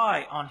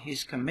rely on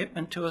his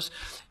commitment to us,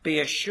 be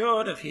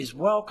assured of his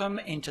welcome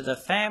into the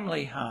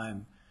family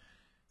home,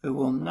 who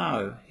will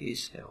know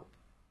his help.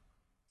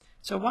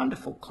 It's a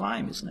wonderful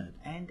claim, isn't it?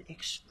 And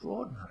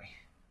extraordinary.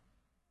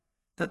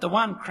 That the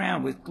one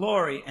crowned with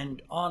glory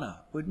and honour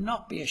would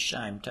not be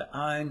ashamed to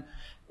own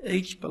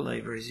each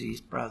believer as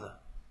his brother.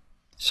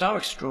 So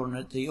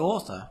extraordinary that the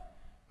author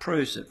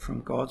proves it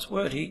from God's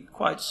word. He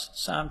quotes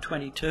Psalm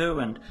 22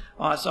 and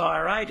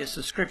Isaiah 8 as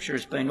the scripture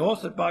has been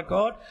authored by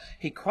God.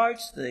 He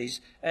quotes these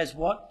as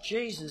what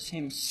Jesus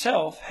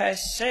himself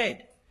has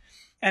said.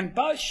 And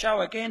both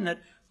show again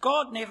that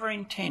God never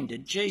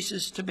intended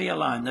Jesus to be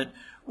alone, that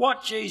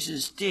what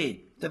Jesus did,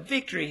 the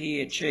victory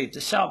he achieved,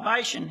 the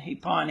salvation he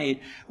pioneered,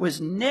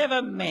 was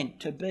never meant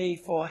to be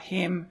for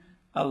him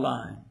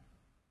alone.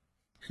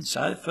 And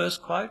so the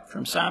first quote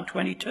from Psalm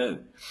 22,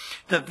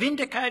 the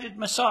vindicated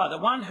Messiah, the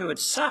one who had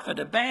suffered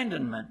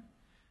abandonment,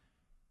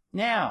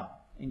 now,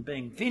 in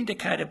being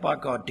vindicated by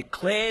God,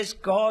 declares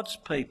God's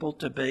people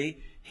to be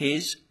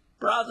his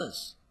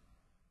brothers.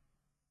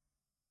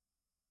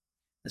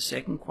 The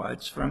second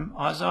quote's from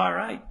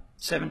Isaiah 8,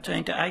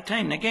 17 to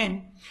 18.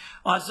 Again,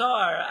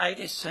 Isaiah 8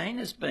 is seen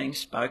as being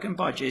spoken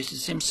by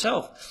Jesus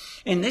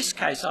himself. In this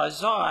case,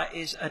 Isaiah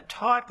is a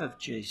type of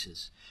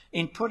Jesus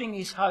in putting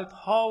his hope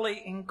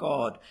wholly in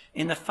God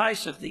in the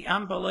face of the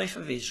unbelief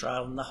of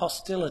Israel and the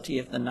hostility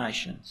of the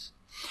nations.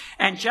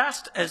 And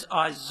just as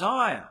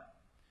Isaiah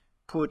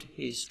put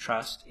his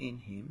trust in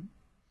him,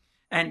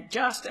 and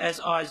just as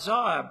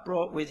Isaiah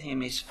brought with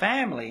him his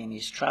family in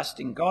his trust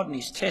in God and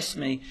his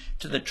testimony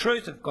to the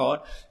truth of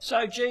God,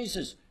 so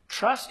Jesus,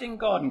 trusting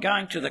God and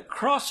going to the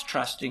cross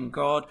trusting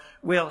God,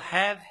 will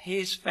have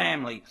his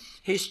family,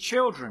 his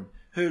children,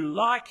 who,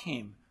 like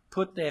him,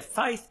 put their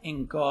faith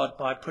in God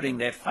by putting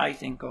their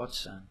faith in God's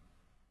Son.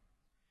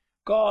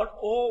 God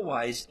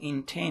always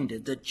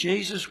intended that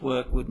Jesus'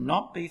 work would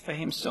not be for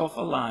himself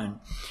alone,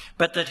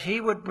 but that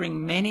he would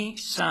bring many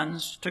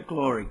sons to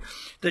glory,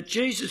 that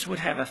Jesus would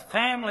have a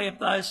family of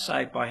those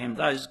saved by him,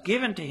 those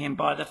given to him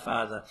by the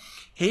Father,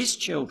 his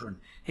children,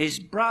 his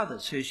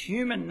brothers, whose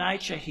human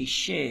nature he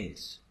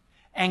shares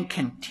and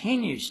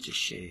continues to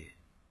share,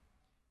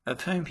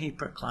 of whom he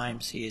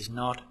proclaims he is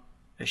not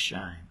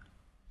ashamed.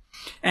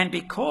 And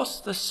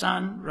because the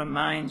Son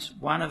remains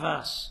one of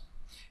us,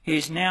 he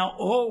is now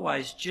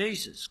always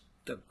Jesus,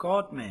 the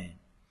God-man.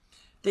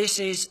 This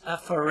is a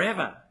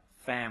forever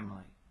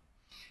family.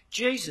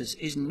 Jesus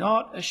is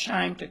not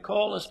ashamed to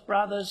call us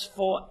brothers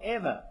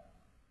forever,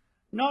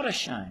 not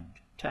ashamed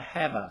to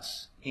have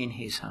us in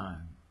his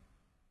home.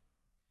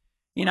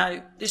 You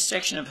know, this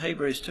section of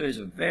Hebrews 2 is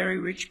a very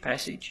rich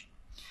passage,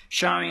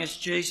 showing us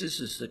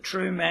Jesus as the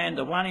true man,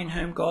 the one in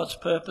whom God's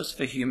purpose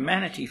for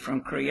humanity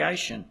from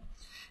creation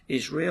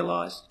is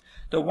realised,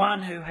 the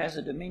one who has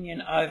a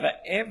dominion over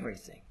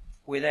everything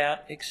without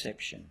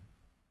exception.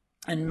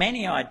 And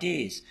many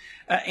ideas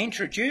are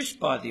introduced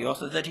by the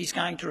author that he's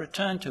going to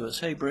return to as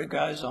Hebrews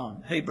goes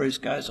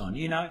on.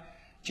 You know,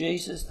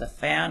 Jesus, the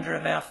founder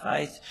of our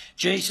faith,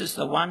 Jesus,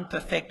 the one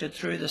perfected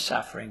through the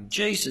suffering,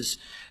 Jesus,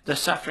 the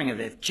suffering of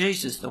death,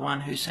 Jesus, the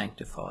one who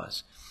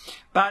sanctifies.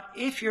 But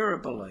if you're a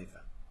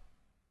believer,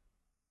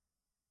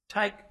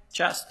 take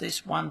just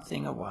this one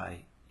thing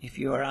away, if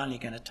you are only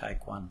going to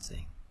take one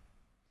thing.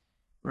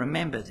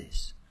 Remember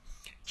this.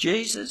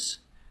 Jesus,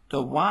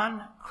 the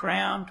one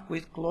crowned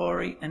with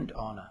glory and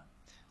honour,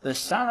 the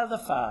Son of the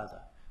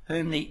Father,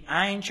 whom the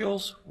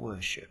angels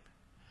worship,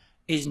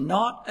 is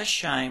not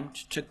ashamed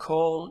to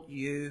call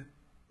you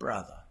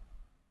brother.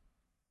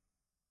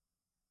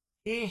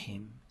 Hear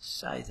him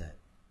say that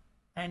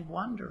and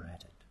wonder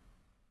at it.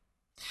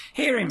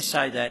 Hear him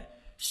say that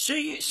so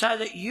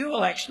that you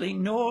will actually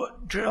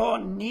draw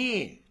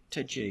near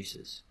to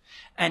Jesus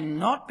and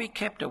not be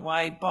kept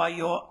away by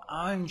your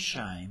own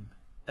shame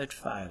at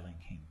failing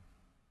him.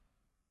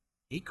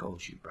 He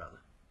calls you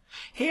brother.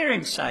 Hear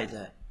him say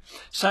that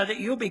so that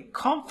you'll be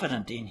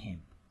confident in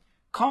him,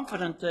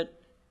 confident that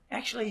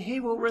actually he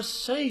will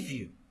receive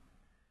you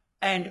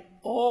and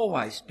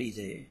always be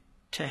there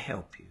to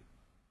help you.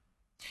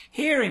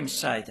 Hear him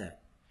say that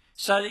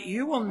so that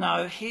you will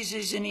know his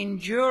is an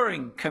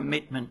enduring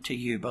commitment to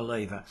you,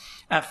 believer,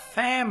 a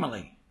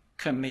family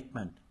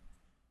commitment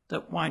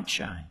that won't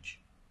change.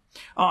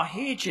 I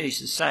hear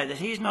Jesus say that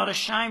he's not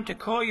ashamed to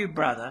call you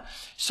brother,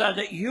 so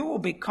that you will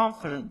be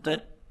confident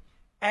that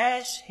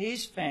as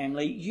his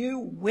family, you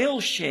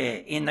will share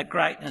in the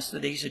greatness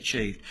that he's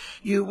achieved.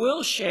 You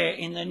will share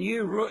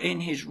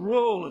in his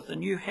rule of the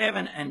new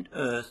heaven and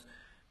earth.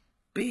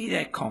 Be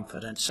that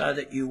confident so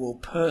that you will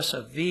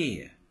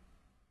persevere,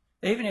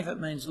 even if it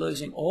means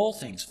losing all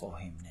things for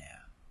him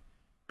now,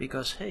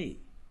 because he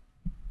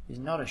is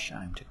not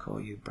ashamed to call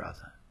you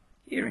brother.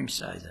 Hear him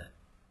say that.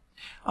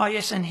 Oh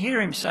yes, and hear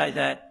him say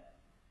that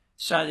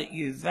so that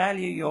you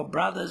value your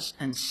brothers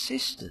and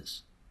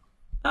sisters,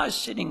 those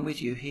sitting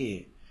with you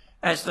here,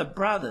 as the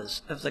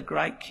brothers of the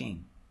great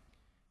King,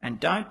 and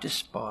don't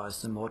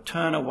despise them or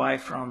turn away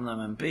from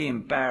them and be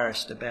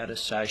embarrassed about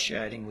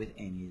associating with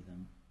any of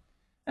them.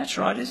 That's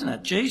right, isn't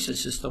it?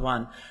 Jesus is the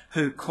one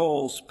who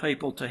calls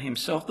people to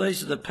himself.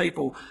 These are the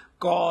people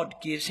God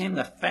gives him,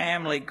 the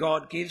family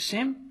God gives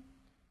him.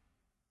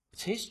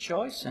 It's his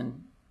choice,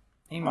 and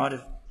he might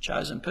have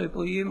chosen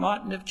people you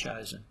mightn't have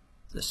chosen.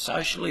 The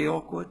socially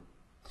awkward,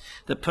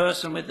 the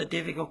person with the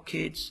difficult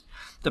kids,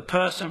 the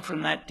person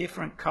from that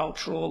different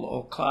cultural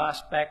or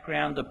class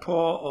background, the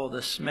poor or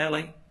the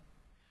smelly.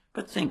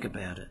 But think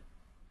about it.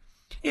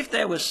 If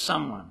there was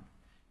someone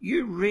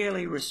you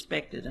really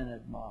respected and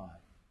admired,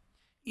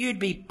 you'd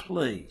be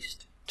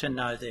pleased to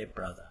know their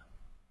brother,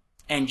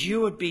 and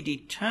you would be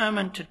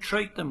determined to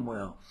treat them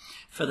well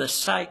for the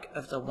sake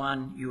of the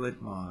one you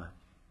admire.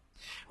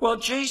 Well,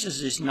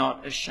 Jesus is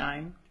not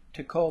ashamed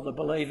to call the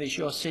believers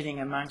you're sitting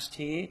amongst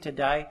here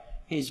today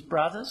his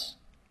brothers,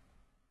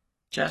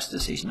 just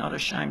as he's not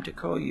ashamed to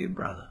call you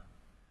brother.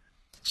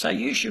 So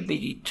you should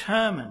be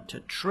determined to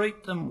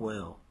treat them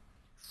well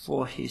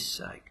for his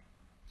sake.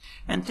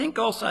 And think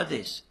also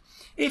this: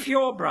 if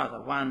your brother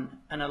won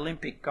an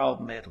Olympic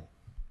gold medal,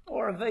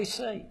 or a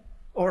VC,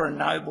 or a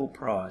Nobel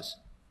Prize,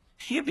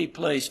 you'd be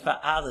pleased for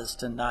others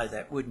to know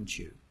that, wouldn't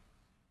you?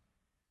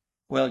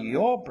 Well,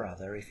 your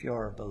brother, if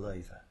you're a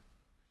believer,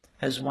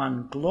 has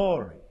won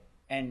glory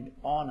and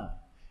honour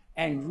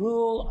and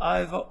rule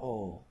over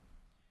all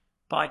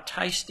by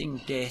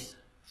tasting death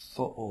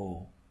for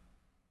all.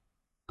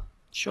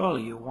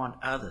 Surely you want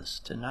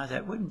others to know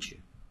that, wouldn't you?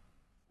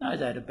 Know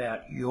that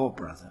about your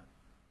brother,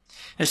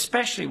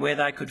 especially where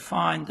they could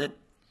find that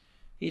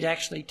he'd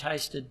actually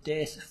tasted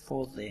death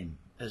for them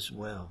as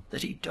well,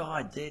 that he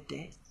died their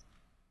death,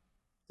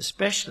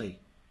 especially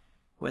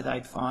where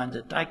they'd find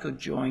that they could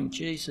join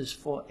Jesus'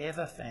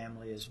 forever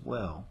family as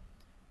well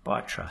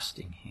by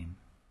trusting him.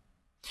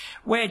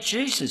 Where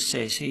Jesus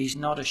says he's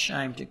not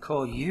ashamed to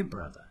call you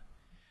brother,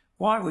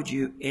 why would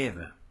you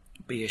ever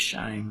be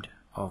ashamed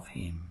of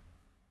him?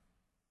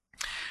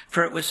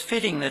 For it was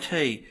fitting that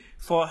he,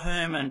 for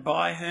whom and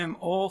by whom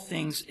all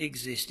things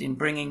exist, in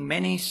bringing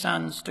many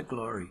sons to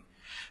glory,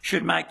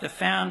 should make the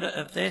founder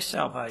of their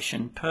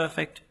salvation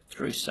perfect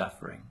through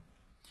suffering.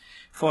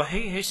 For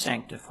he who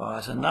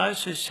sanctifies and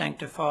those who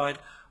sanctified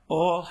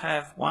all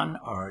have one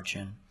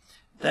origin.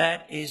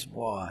 That is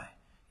why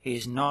he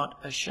is not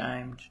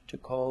ashamed to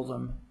call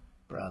them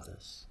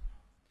brothers.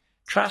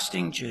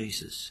 Trusting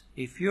Jesus,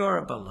 if you're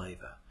a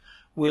believer,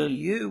 will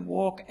you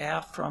walk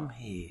out from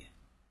here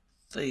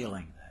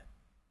feeling that?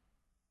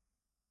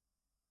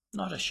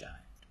 Not ashamed.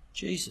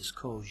 Jesus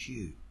calls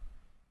you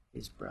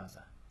his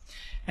brother.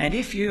 And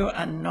if you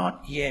are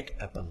not yet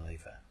a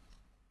believer,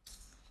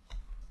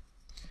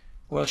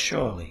 well,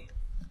 surely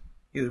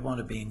you would want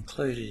to be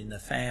included in the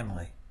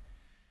family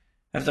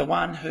of the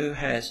one who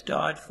has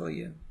died for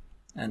you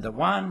and the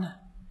one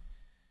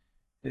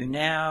who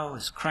now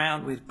is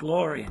crowned with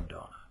glory and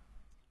honour,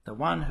 the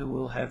one who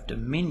will have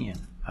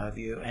dominion over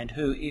you and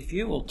who, if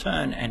you will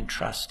turn and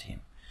trust him,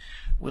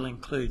 will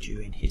include you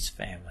in his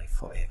family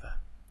forever.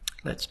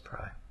 Let's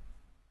pray.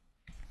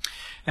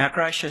 Our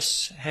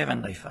gracious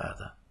Heavenly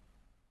Father,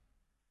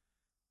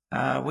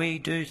 we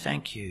do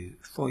thank you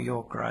for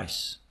your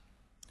grace.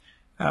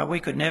 We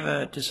could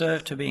never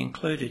deserve to be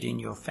included in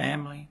your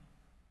family,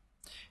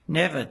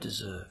 never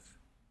deserve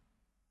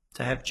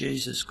to have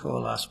Jesus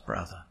call us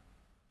brother.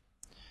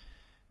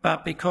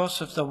 But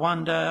because of the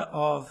wonder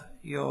of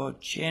your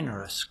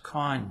generous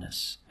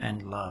kindness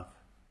and love,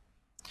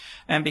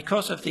 and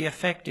because of the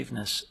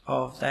effectiveness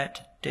of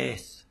that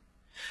death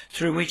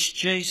through which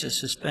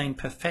Jesus has been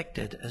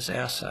perfected as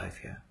our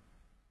Saviour,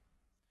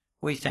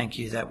 we thank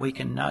you that we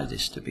can know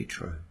this to be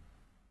true,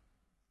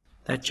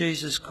 that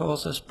Jesus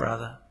calls us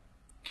brother,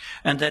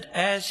 and that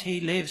as he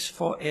lives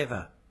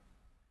forever,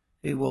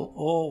 he will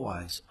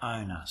always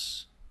own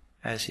us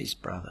as his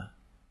brother,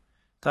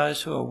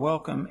 those who are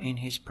welcome in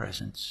his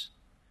presence,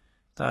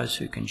 those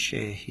who can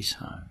share his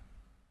home.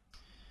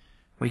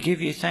 We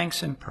give you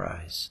thanks and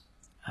praise.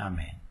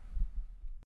 Amen.